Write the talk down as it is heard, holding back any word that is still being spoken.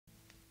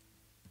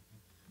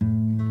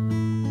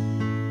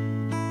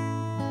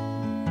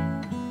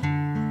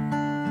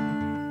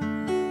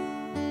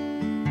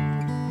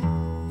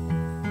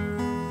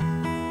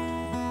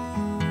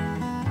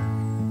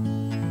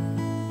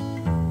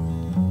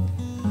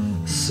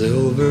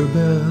Silver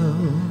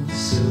bells,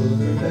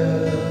 silver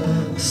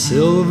bells,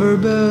 silver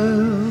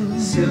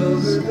bells,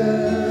 silver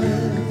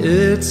bells.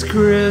 It's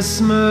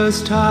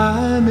Christmas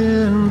time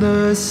in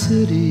the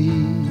city.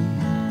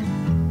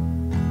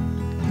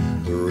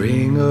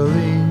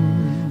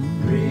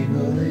 Ring-a-ling,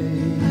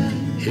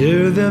 ring-a-ling.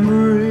 Hear them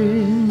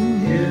ring,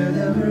 hear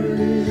them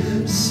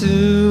ring.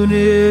 Soon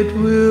it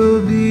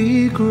will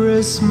be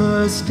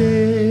Christmas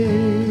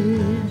Day.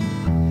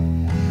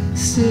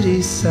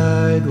 City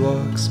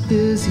sidewalks,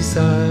 busy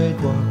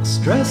sidewalks,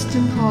 dressed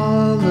in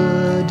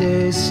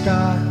holiday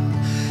style.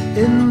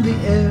 In the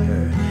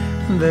air,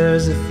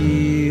 there's a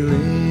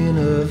feeling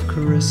of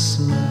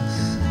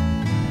Christmas.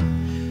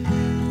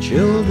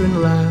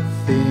 Children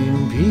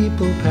laughing,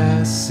 people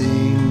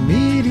passing,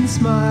 meeting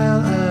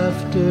smile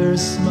after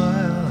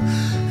smile.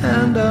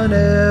 And on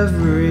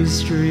every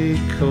street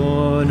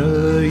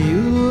corner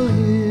you'll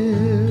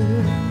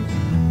hear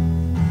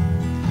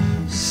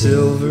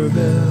silver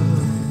bells,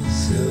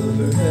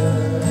 silver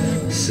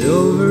bells,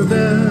 silver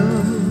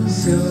bells,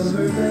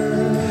 silver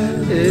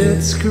bells.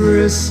 It's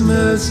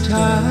Christmas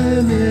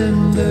time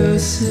in the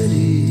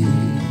city.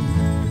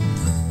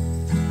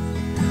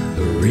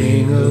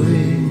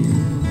 Ring-a-ling,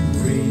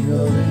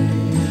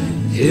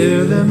 ring-a-ling.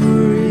 Hear them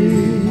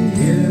ring,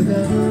 hear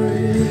them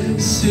ring.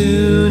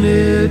 Soon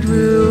it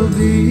will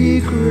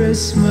be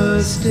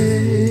Christmas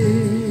Day.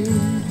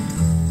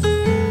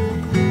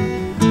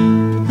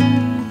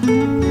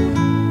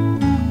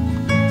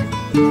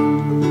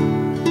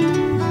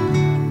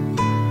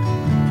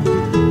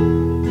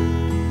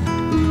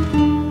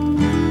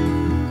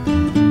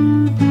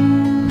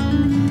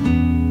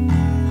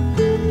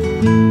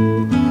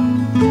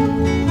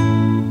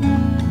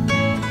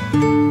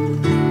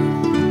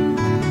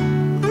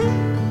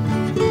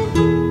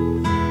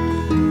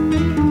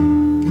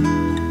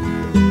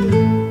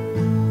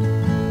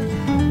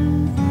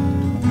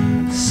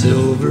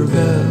 Silver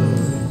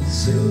bells,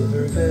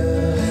 silver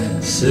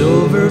bells,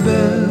 silver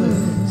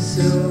bells,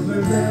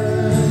 silver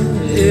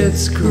bells.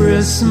 It's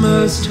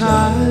Christmas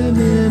time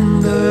in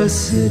the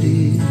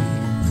city.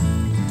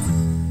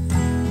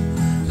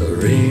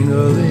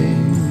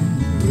 Ring-a-ling,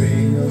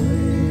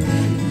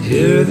 ring-a-ling.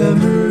 Hear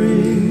them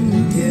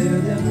ring, hear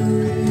them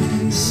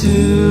ring.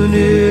 Soon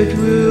it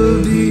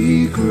will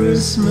be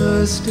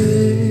Christmas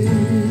Day.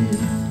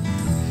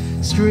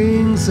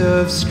 Strings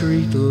of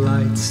street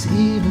lights,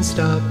 even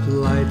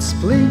stoplights,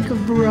 blink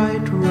of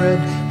bright red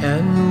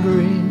and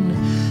green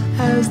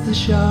as the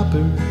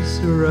shoppers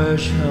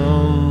rush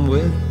home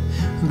with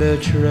their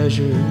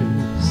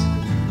treasures.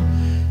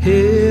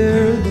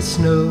 Hear the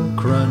snow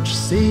crunch,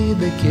 see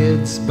the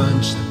kids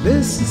bunch.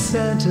 This is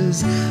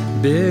Santa's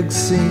big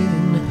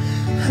scene,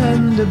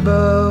 and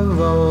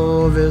above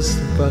all this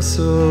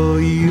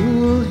bustle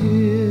you'll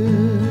hear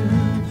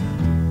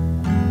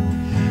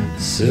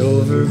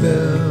silver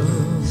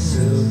bells,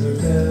 silver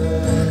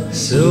bells,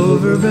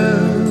 silver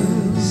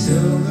bells,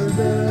 silver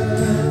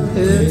bells.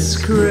 It's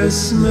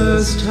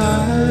Christmas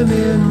time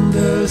in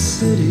the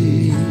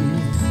city.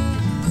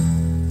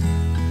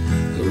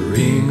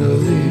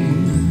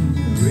 Ring-a-ling,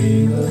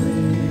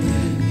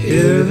 ring-a-ling.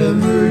 Hear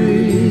them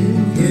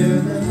ring, hear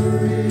them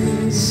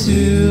ring.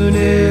 Soon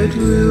it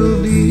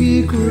will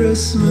be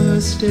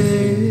Christmas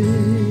Day.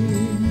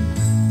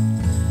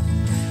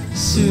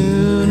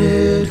 Soon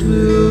it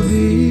will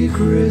be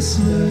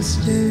Christmas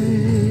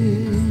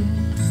Day.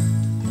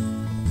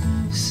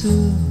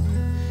 Soon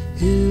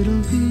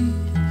it'll be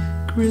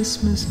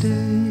Christmas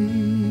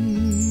Day.